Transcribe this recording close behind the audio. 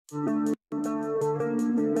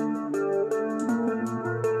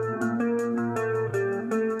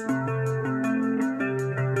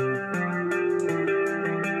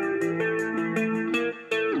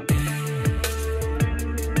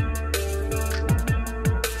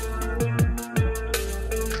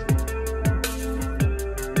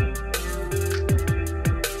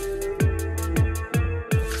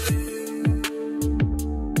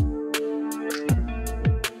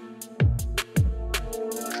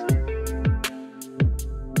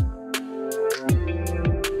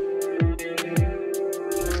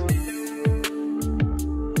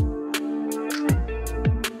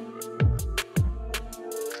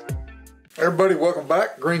Everybody, welcome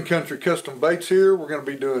back. Green Country Custom Baits here. We're going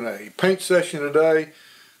to be doing a paint session today.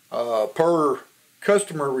 Per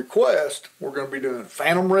customer request, we're going to be doing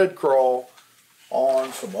Phantom Red Craw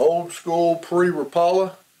on some old school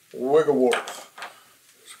pre-Rapala Wigglesworth.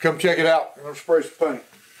 So come check it out. I'm going to spray some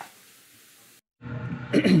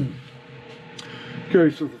paint.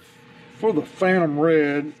 Okay, so for the Phantom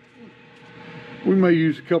Red, we may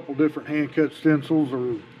use a couple different hand cut stencils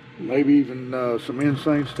or maybe even some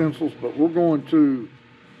insane stencils, but we're going to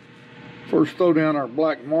first throw down our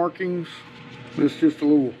black markings. This is just a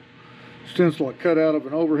little stencil I cut out of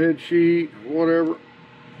an overhead sheet or whatever.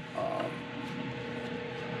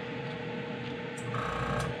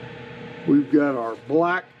 We've got our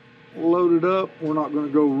black loaded up. We're not going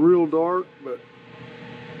to go real dark, but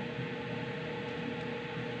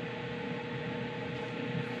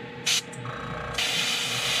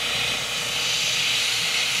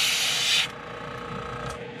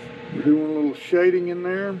we're doing a little shading in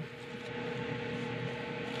there.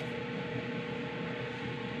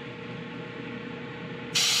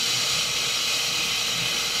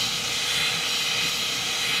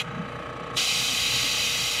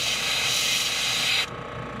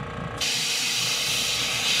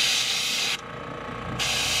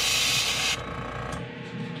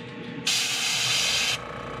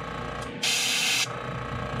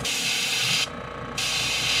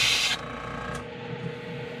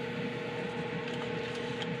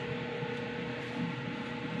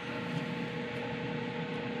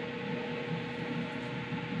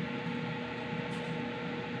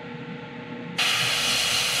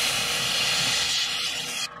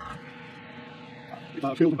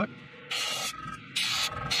 Feel back.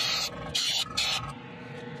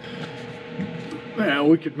 Now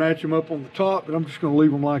we could match them up on the top, but I'm just going to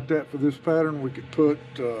leave them like that for this pattern. We could put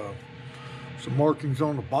some markings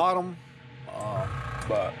on the bottom,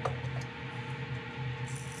 but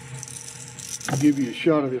I'll give you a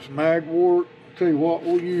shot of this magwort. I'll tell you what,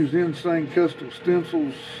 we'll use Insane Custom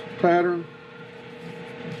Stencils pattern.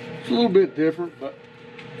 It's a little bit different, but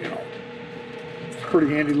you know, it's a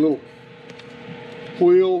pretty handy little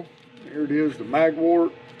wheel. Here it is, the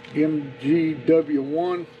magwort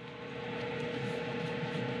MGW1.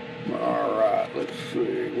 All right, let's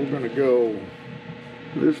see. We're going to go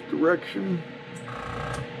this direction.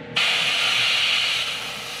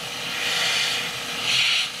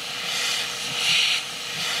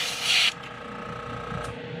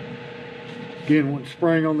 Again, when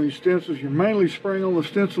spraying on these stencils, you're mainly spraying on the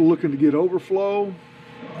stencil looking to get overflow.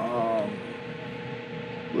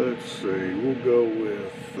 Let's see, we'll go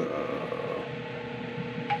with,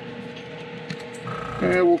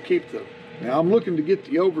 we'll keep the, now I'm looking to get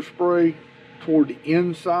the overspray toward the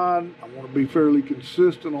inside. I want to be fairly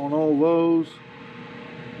consistent on all those.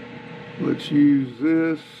 Let's use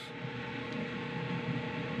this.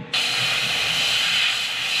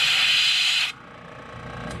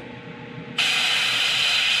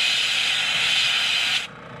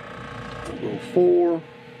 We'll go 4.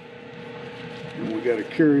 And we got to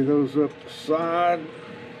carry those up the side.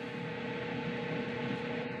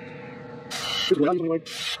 I'm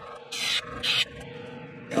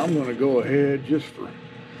going to go ahead just for,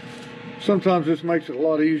 sometimes this makes it a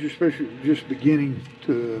lot easier, especially just beginning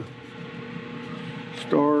to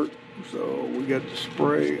start. So we got the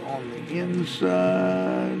spray on the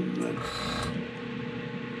inside. Let's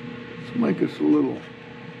make us a little,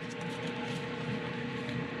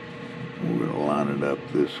 we're going to line it up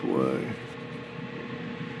this way.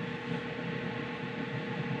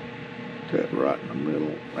 That right in the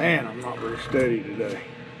middle. Man, I'm not very steady today.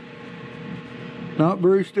 Not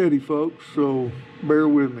very steady, folks, so bear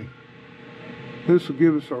with me. This will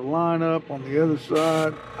give us our line up on the other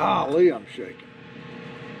side. Golly, I'm shaking.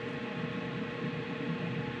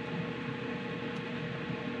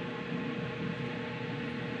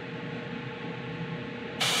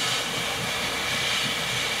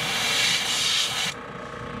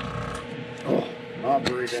 Oh, not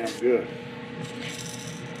very damn good.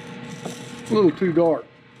 A little too dark.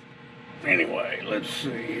 Anyway, let's see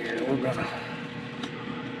here. We're gonna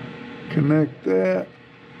connect that.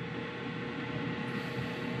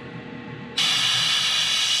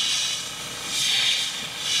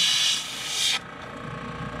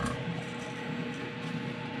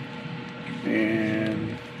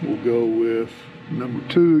 And we'll go with number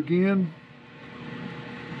 2 again.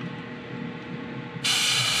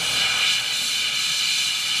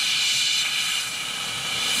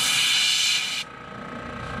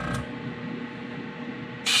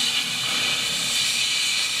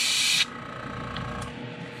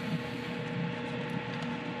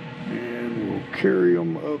 And we'll carry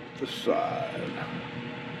them up the side.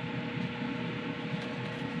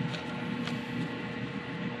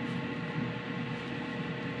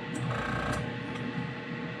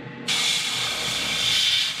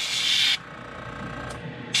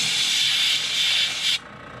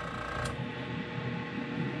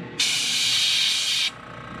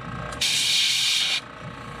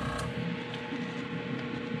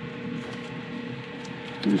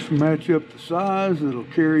 Just match up the size, it'll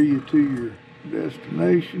carry you to your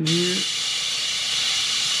destination here.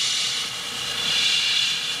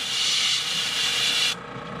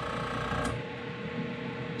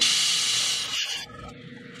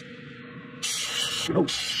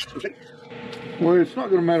 Well, it's not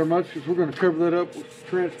going to matter much because we're going to cover that up with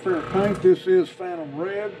transparent paint. This is Phantom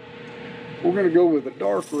Red. We're going to go with a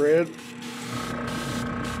dark red.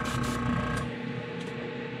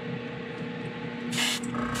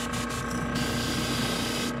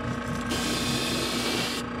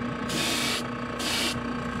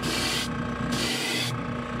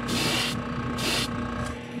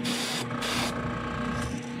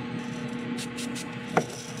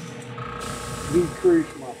 Decrease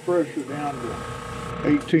my pressure down to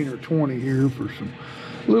 18 or 20 here for some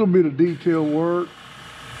little bit of detail work.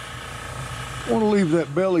 I want to leave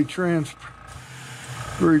that belly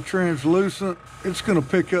very translucent. It's going to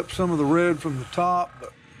pick up some of the red from the top,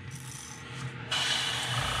 but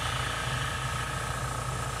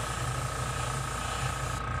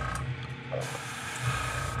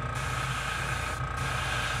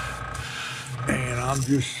and I'm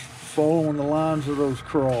just following the lines of those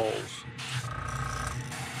crawls.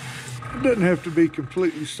 It doesn't have to be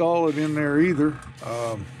completely solid in there either.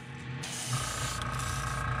 Let's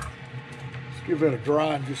give that a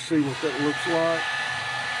dry and just see what that looks like.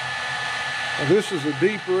 Now this is a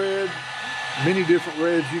deep red. Many different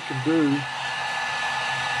reds you can do.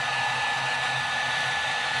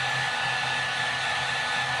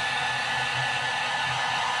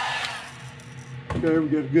 Okay, we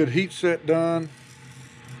got a good heat set done.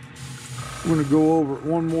 I'm going to go over it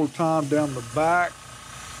one more time down the back.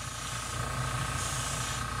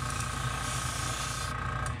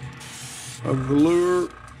 Of the lure.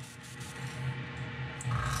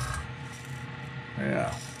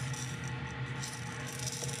 Yeah.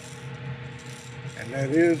 And that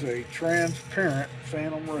is a transparent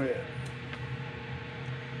Phantom Red.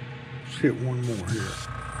 Let's hit one more here.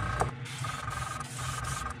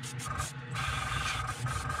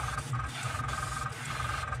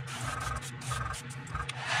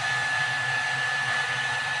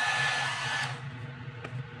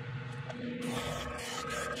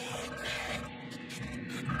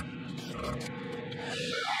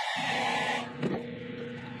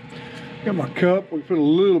 Got my cup. We put a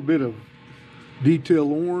little bit of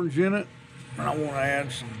detail orange in it, and I want to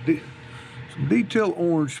add some detail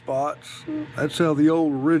orange spots. That's how the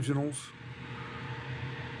old originals.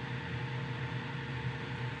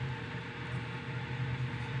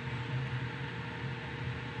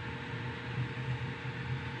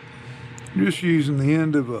 Just using the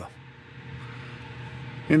end of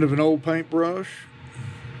an old paintbrush.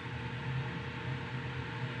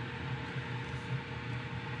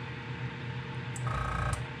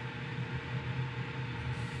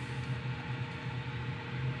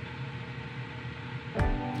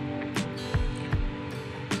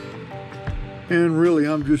 And really,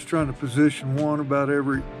 I'm just trying to position one about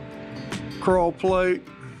every crawl plate.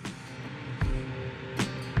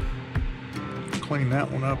 Clean that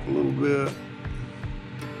one up a little bit.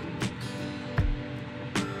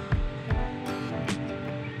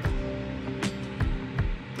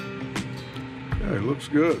 Okay, looks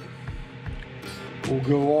good. We'll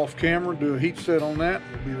go off camera, do a heat set on that.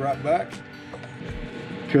 We'll be right back.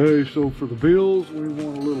 Okay, so for the bills, we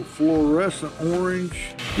want a little fluorescent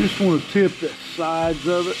orange. Just want to tip the sides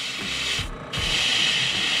of it.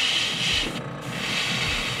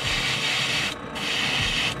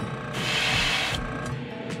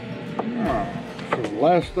 So the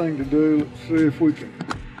last thing to do, let's see if we can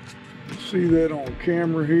see that on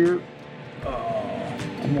camera here.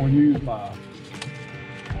 I'm I'm going to use my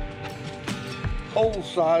hole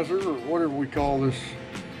sizer, or whatever we call this,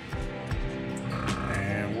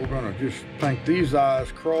 and we're going to just paint these eyes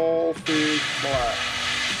crawfish black.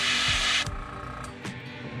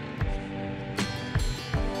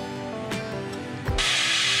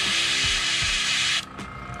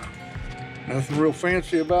 Nothing real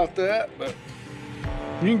fancy about that, but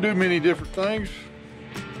you can do many different things.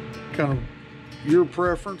 Kind of your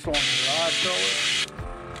preference on your eye color.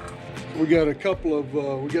 We got a couple of,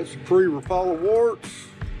 we got some pre-Rapala warts.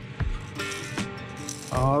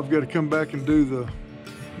 I've got to come back and do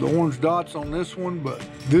the orange dots on this one, but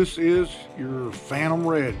this is your Phantom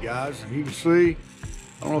Red, guys. And you can see,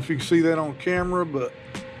 I don't know if you can see that on camera, but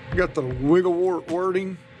I got the wiggle wart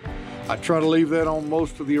wording. I try to leave that on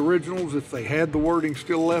most of the originals if they had the wording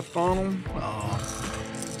still left on them.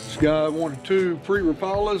 This guy wanted 2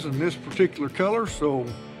 pre-Rapalas in this particular color, so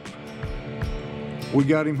we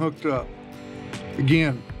got him hooked up.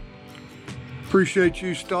 Again, appreciate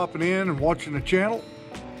you stopping in and watching the channel.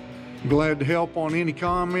 Glad to help on any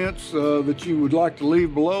comments that you would like to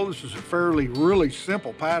leave below. This is a really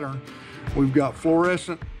simple pattern. We've got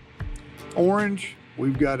fluorescent orange.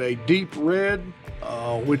 We've got a deep red,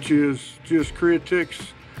 which is just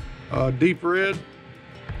Createx deep red.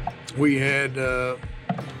 We had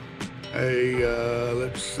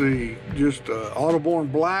let's see, just Autoborn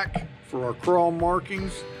black for our Craw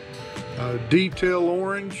markings. Detail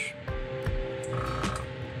orange.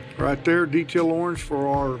 Right there, detail orange for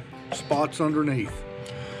our spots underneath.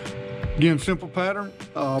 Again, simple pattern.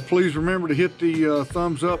 Please remember to hit the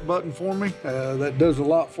thumbs up button for me. That does a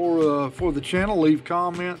lot for the channel. Leave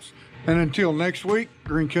comments. And until next week,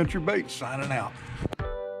 Green Country Baits signing out.